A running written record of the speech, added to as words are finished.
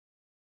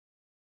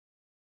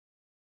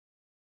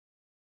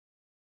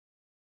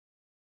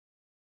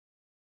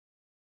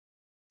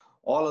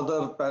all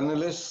other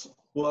panelists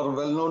who are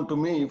well known to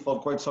me for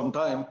quite some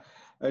time.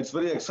 It's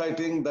very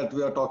exciting that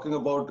we are talking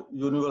about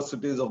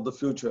universities of the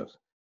future.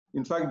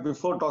 In fact,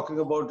 before talking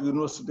about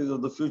universities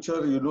of the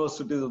future,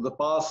 universities of the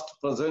past,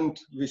 present,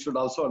 we should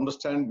also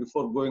understand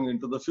before going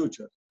into the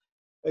future.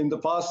 In the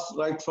past,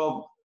 right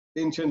from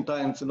ancient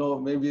times,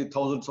 maybe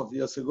thousands of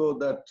years ago,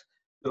 that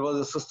there was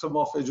a system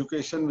of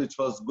education which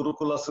was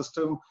Gurukula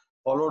system,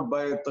 followed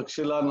by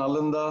Takshila,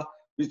 Nalanda,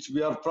 which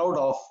we are proud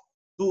of,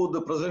 to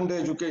the present day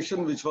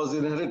education which was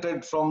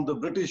inherited from the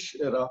British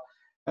era.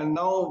 And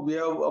now we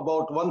have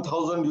about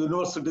 1,000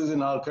 universities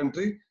in our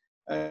country.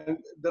 And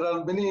there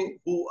are many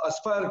who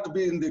aspire to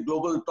be in the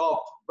global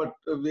top, but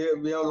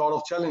we have a lot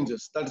of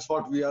challenges. That is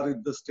what we are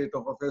in the state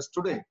of affairs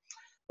today.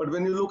 But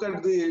when you look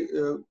at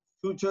the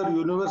future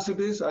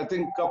universities, I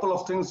think a couple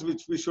of things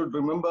which we should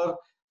remember,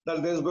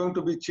 that there's going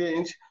to be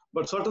change,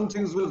 but certain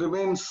things will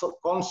remain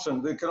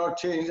constant. They cannot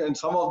change, and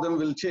some of them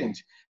will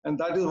change. And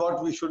that is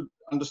what we should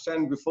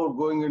understand before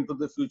going into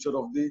the future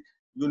of the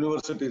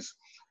universities.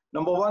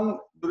 Number one,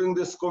 during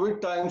this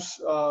COVID times,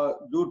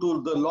 due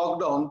to the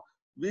lockdown,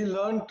 we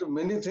learned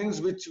many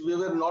things which we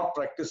were not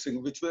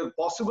practicing, which were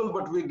possible,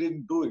 but we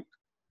didn't do it.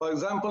 For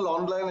example,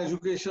 online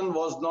education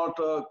was not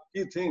a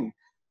key thing.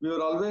 We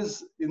were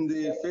always in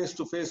the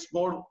face-to-face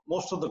mode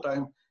most of the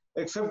time,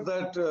 except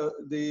that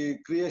the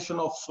creation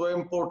of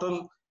Swayam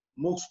portal,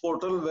 MOOCs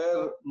portal,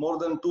 where more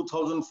than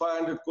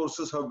 2,500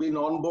 courses have been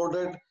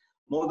onboarded,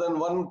 more than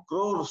 1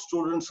 crore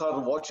students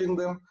are watching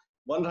them,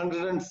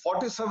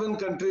 147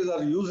 countries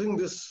are using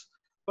this.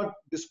 But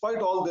despite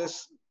all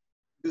this,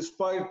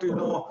 despite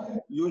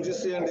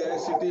UGC and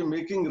AICTE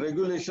making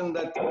regulation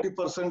that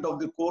 30% of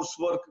the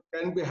coursework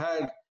can be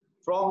had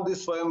from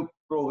this Swayam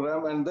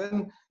program and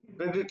then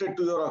credited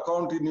to your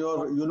account in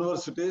your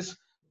universities,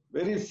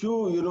 very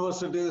few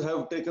universities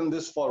have taken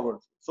this forward.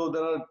 So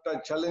there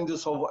are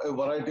challenges of a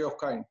variety of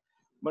kind.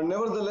 But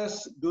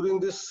nevertheless, during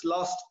this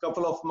last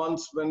couple of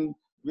months when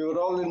we were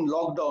all in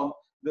lockdown,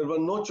 there was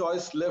no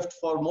choice left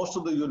for most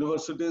of the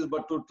universities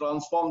but to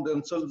transform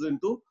themselves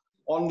into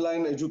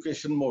online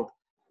education mode.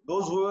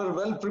 Those who were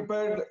well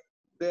prepared,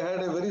 they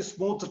had a very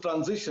smooth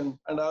transition.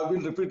 And I've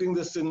been repeating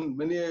this in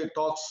many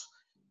talks,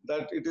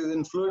 that it is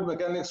in fluid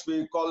mechanics,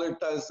 we call it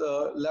as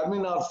a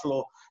laminar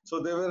flow. So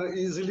they were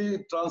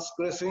easily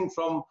transgressing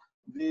from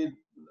the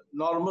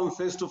normal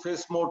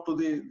face-to-face mode to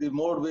the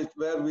mode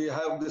where we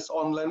have this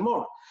online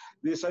mode.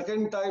 The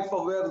second type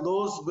of where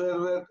those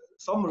were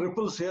some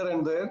ripples here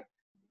and there,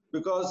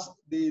 because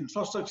the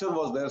infrastructure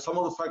was there. Some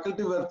of the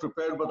faculty were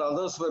prepared, but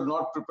others were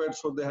not prepared,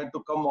 so they had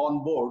to come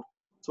on board.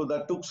 So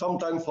that took some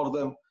time for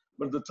them.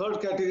 But the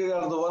third category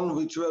are the ones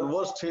which were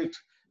worst hit,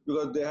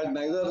 because they had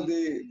neither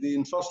the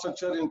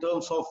infrastructure in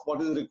terms of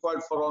what is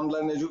required for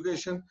online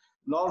education,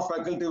 nor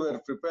faculty were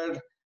prepared.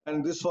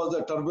 And this was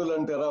a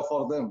turbulent era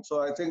for them. So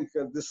I think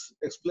this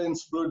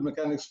explains fluid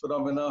mechanics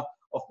phenomena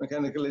of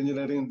mechanical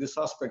engineering in this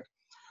aspect.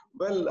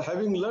 Well,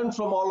 having learned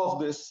from all of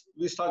this,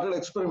 we started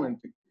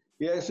experimenting.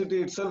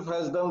 AICTE itself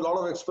has done a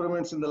lot of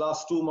experiments in the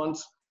last 2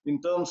 months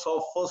in terms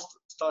of first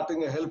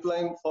starting a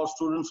helpline for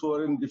students who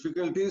are in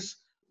difficulties,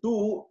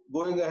 to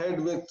going ahead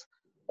with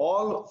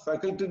all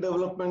faculty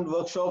development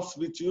workshops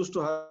which used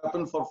to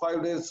happen for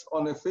 5 days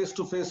on a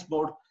face-to-face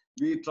mode.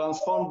 We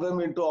transformed them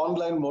into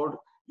online mode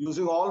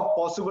using all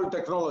possible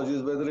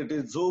technologies, whether it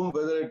is Zoom,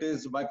 whether it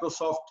is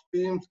Microsoft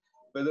Teams,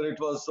 whether it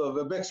was a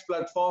WebEx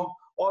platform,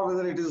 or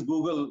whether it is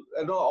Google.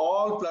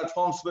 All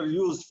platforms were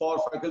used for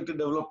faculty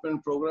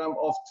development program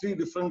of 3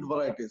 different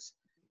varieties.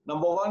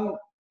 Number one,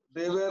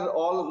 they were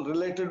all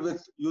related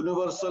with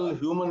universal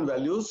human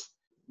values.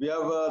 We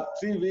have a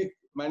 3-week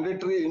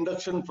mandatory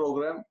induction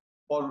program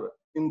for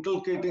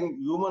inculcating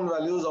human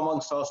values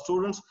amongst our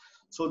students.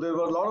 So there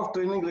were a lot of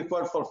training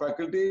required for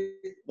faculty,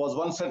 was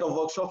one set of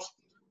workshops.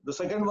 The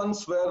second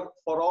ones were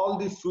for all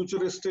the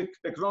futuristic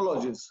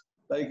technologies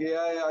like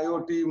AI,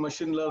 IoT,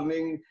 machine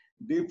learning,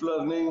 deep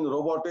learning,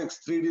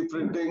 robotics, 3D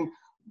printing,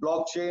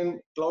 blockchain,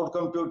 cloud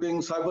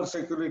computing, cyber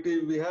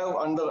security. We have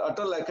under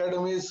Atal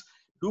Academies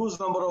huge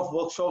number of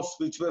workshops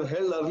which were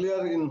held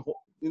earlier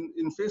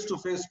in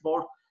face-to-face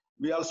mode.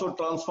 We also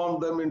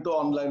transformed them into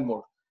online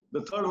mode.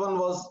 The third one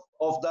was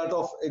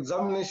of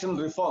examination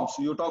reforms.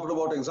 You talked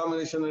about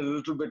examination a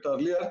little bit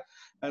earlier,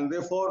 and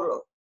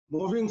therefore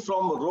moving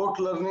from rote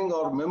learning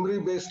or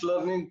memory-based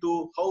learning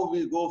to how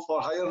we go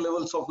for higher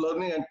levels of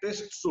learning and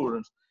test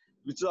students,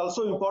 which is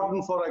also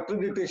important for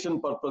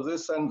accreditation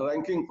purposes and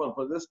ranking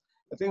purposes.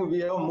 I think we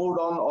have moved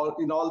on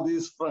in all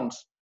these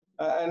fronts.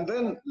 And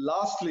then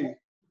lastly,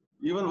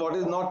 even what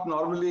is not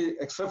normally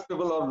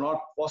acceptable or not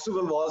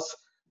possible was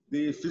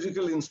the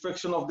physical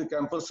inspection of the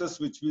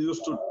campuses, which we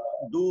used to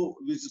do,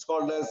 which is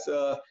called as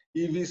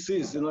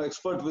EVCs,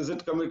 expert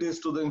visit committees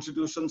to the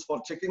institutions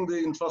for checking the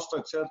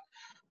infrastructure.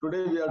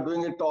 Today we are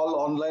doing it all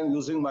online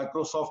using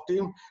Microsoft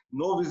Teams.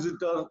 No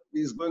visitor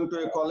is going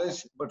to a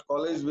college, but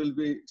college will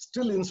be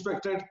still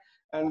inspected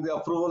and the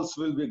approvals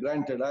will be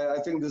granted. I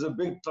think there's a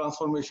big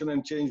transformation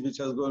and change which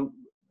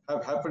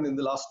have happened in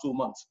the last 2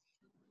 months.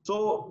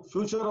 So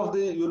future of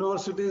the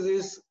universities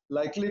is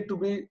likely to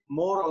be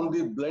more on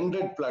the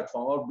blended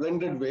platform or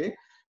blended way,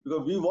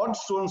 because we want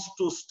students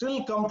to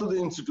still come to the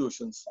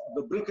institutions.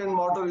 The brick and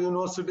mortar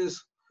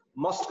universities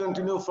must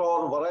continue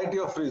for a variety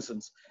of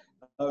reasons,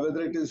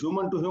 whether it is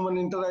human to human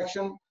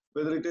interaction,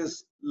 whether it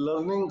is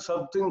learning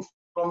something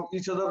from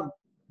each other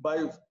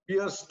by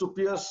peers to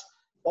peers,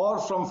 or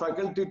from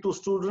faculty to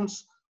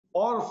students,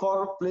 or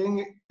for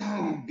playing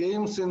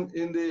games in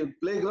the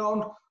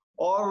playground,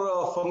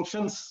 or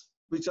functions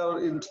which are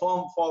in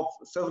form of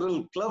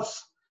several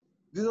clubs.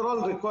 These are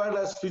all required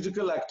as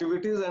physical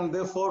activities, and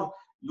therefore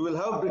you will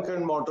have brick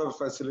and mortar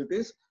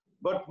facilities.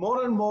 But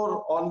more and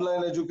more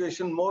online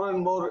education, more and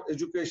more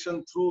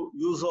education through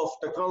use of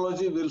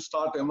technology will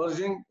start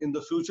emerging in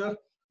the future.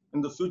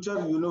 In the future,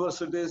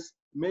 universities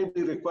may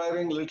be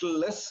requiring little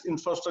less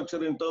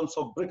infrastructure in terms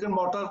of brick and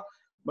mortar,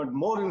 but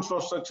more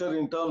infrastructure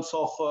in terms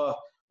of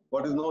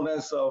what is known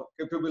as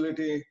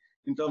capability,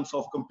 in terms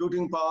of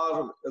computing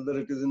power, whether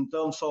it is in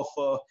terms of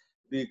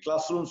the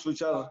classrooms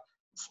which are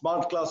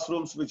smart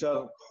classrooms, which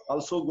are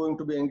also going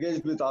to be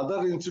engaged with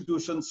other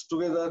institutions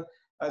together.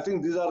 I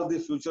think these are the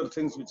future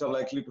things which are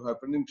likely to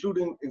happen,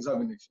 including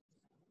examination.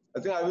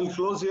 I think I will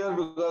close here,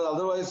 because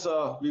otherwise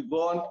we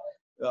go on.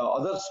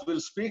 Others will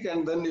speak,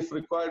 and then if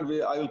required,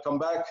 I will come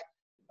back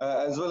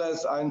as well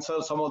as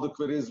answer some of the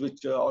queries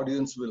which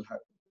audience will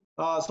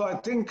have. So I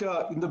think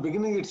in the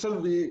beginning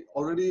itself, we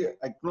already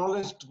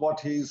acknowledged what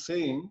he is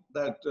saying,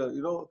 that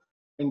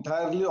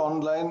entirely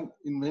online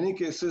in many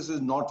cases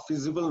is not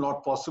feasible,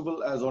 not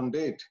possible as on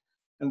date.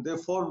 And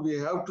therefore, we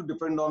have to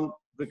depend on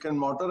brick and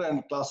mortar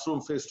and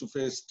classroom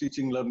face-to-face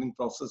teaching learning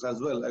process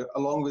as well,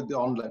 along with the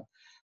online.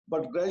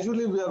 But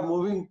gradually we are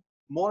moving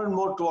more and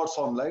more towards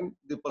online.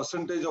 The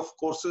percentage of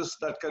courses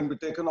that can be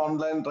taken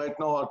online right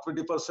now are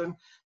 20%.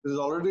 There is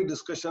already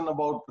discussion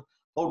about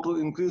how to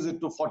increase it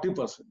to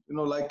 40%,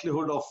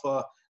 likelihood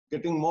of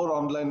getting more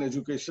online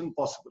education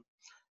possible.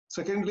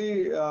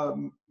 Secondly,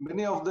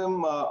 many of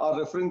them are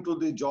referring to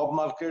the job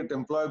market,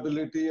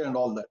 employability and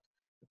all that.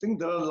 I think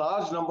there are a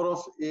large number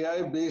of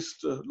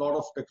AI-based lot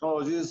of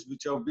technologies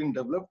which have been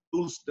developed,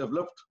 tools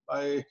developed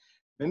by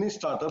many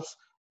startups,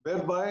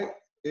 whereby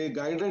a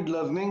guided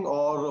learning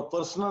or a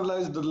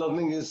personalized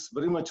learning is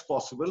very much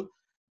possible.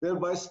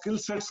 Thereby skill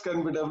sets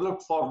can be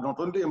developed for not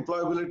only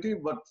employability,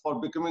 but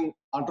for becoming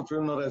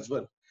entrepreneur as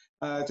well.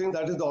 I think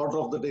that is the order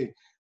of the day.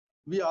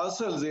 We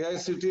ourselves,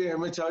 AICTE,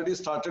 MHRD,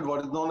 started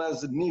what is known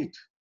as NEET,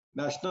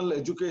 National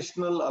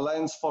Educational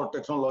Alliance for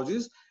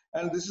Technologies.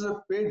 And this is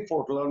a paid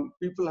portal, and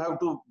people have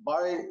to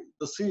buy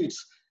the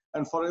seats.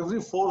 And for every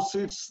 4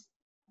 seats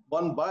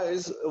one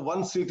buys,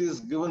 1 seat is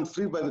given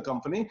free by the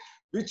company,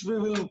 which we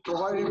will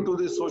provide it to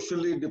the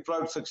socially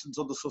deprived sections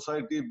of the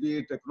society, be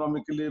it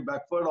economically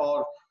backward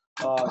or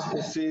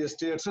SC,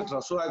 ST, etc.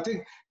 So I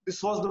think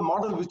this was the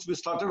model which we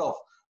started off.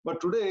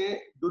 But today,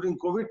 during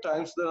COVID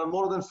times, there are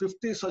more than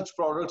 50 such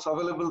products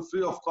available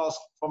free of cost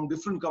from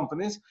different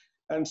companies,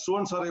 and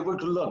students are able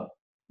to learn.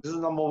 This is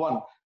number one.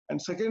 And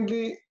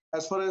secondly,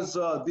 as far as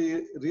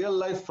the real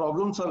life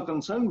problems are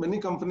concerned, many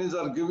companies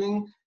are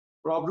giving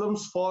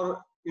problems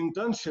for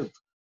internship,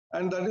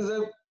 and that is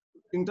a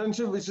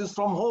internship which is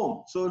from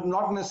home. So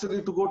not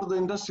necessary to go to the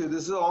industry.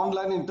 This is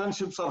online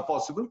internships are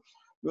possible.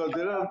 Well,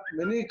 there are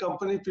many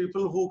company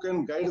people who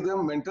can guide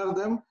them, mentor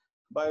them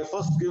by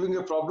first giving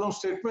a problem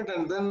statement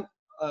and then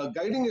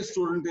guiding a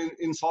student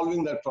in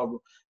solving that problem.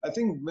 I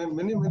think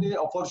many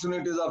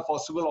opportunities are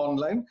possible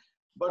online,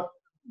 but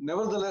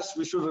nevertheless,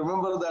 we should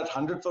remember that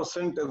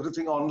 100%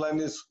 everything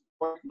online is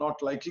quite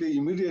not likely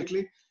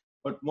immediately,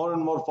 but more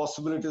and more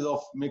possibilities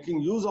of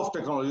making use of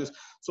technologies.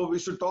 So we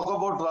should talk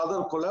about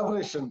rather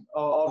collaboration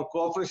or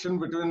cooperation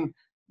between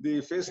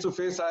the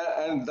face-to-face,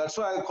 and that's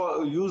why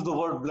I use the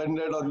word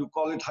blended, or you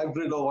call it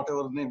hybrid or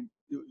whatever name.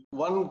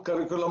 One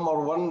curriculum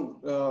or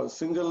one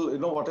single,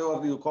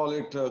 whatever you call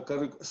it,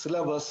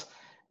 syllabus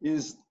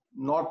is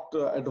not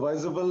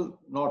advisable,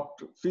 not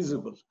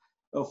feasible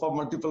for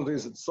multiple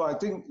reasons. So I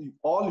think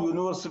all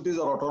universities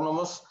are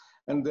autonomous,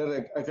 and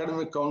their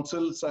academic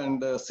councils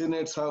and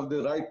senates have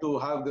the right to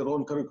have their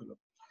own curriculum.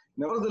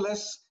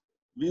 Nevertheless,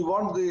 we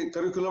want the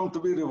curriculum to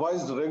be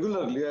revised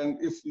regularly,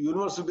 and if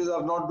universities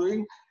are not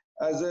doing,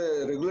 as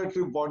a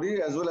regulatory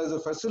body as well as a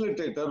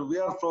facilitator, we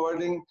are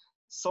providing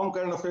some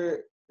kind of a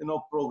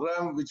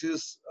program which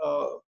is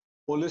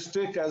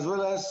holistic, as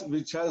well as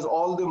which has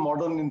all the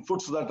modern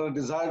inputs that are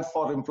desired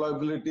for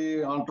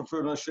employability,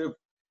 entrepreneurship,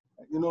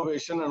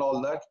 innovation and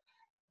all that,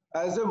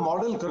 as a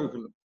model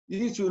curriculum.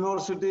 Each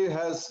university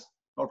has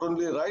not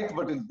only right,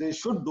 but they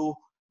should do,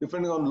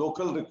 depending on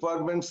local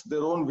requirements,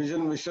 their own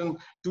vision, mission,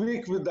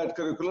 tweak with that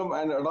curriculum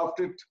and adopt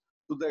it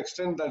to the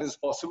extent that is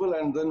possible,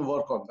 and then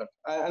work on that.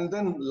 And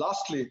then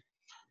lastly,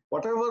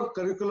 whatever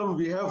curriculum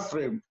we have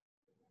framed,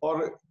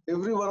 for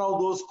every one of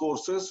those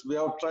courses, we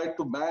have tried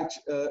to match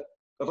a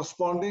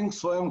corresponding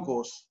SWAYAM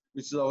course,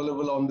 which is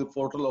available on the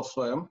portal of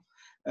SWAYAM.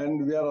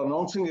 And we are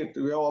announcing it,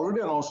 we have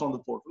already announced on the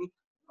portal.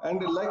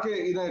 And like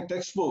in a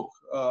textbook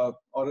or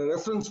a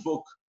reference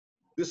book,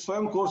 this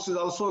SWAYAM course is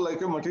also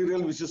like a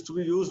material which is to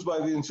be used by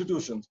the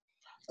institutions.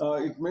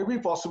 it may be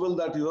possible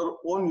that your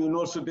own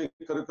university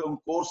curriculum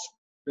course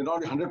may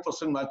not be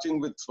 100% matching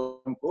with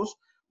SWAYAM course,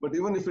 but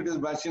even if it is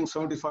matching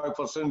 75%,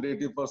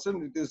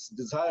 80%, it is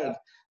desired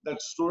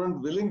that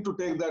student willing to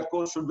take that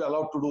course should be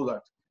allowed to do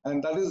that.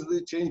 And that is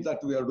the change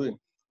that we are doing.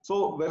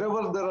 So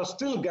wherever there are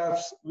still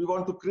gaps, we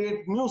want to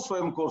create new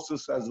SWAYAM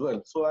courses as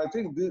well. So I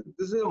think this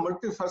is a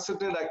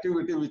multifaceted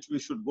activity which we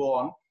should go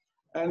on,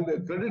 and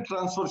credit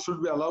transfer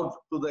should be allowed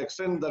to the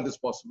extent that is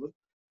possible.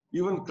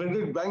 Even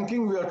credit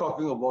banking we are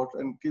talking about,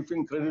 and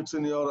keeping credits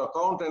in your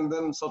account, and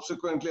then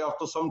subsequently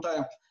after some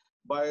time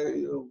by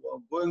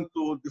going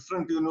to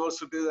different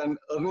universities and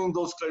earning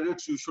those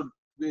credits, you should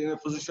be in a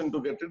position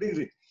to get a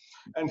degree.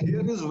 And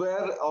here is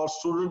where our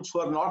students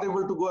who are not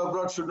able to go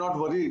abroad should not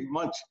worry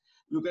much.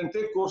 You can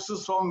take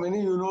courses from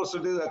many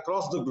universities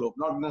across the globe,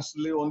 not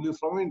necessarily only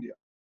from India.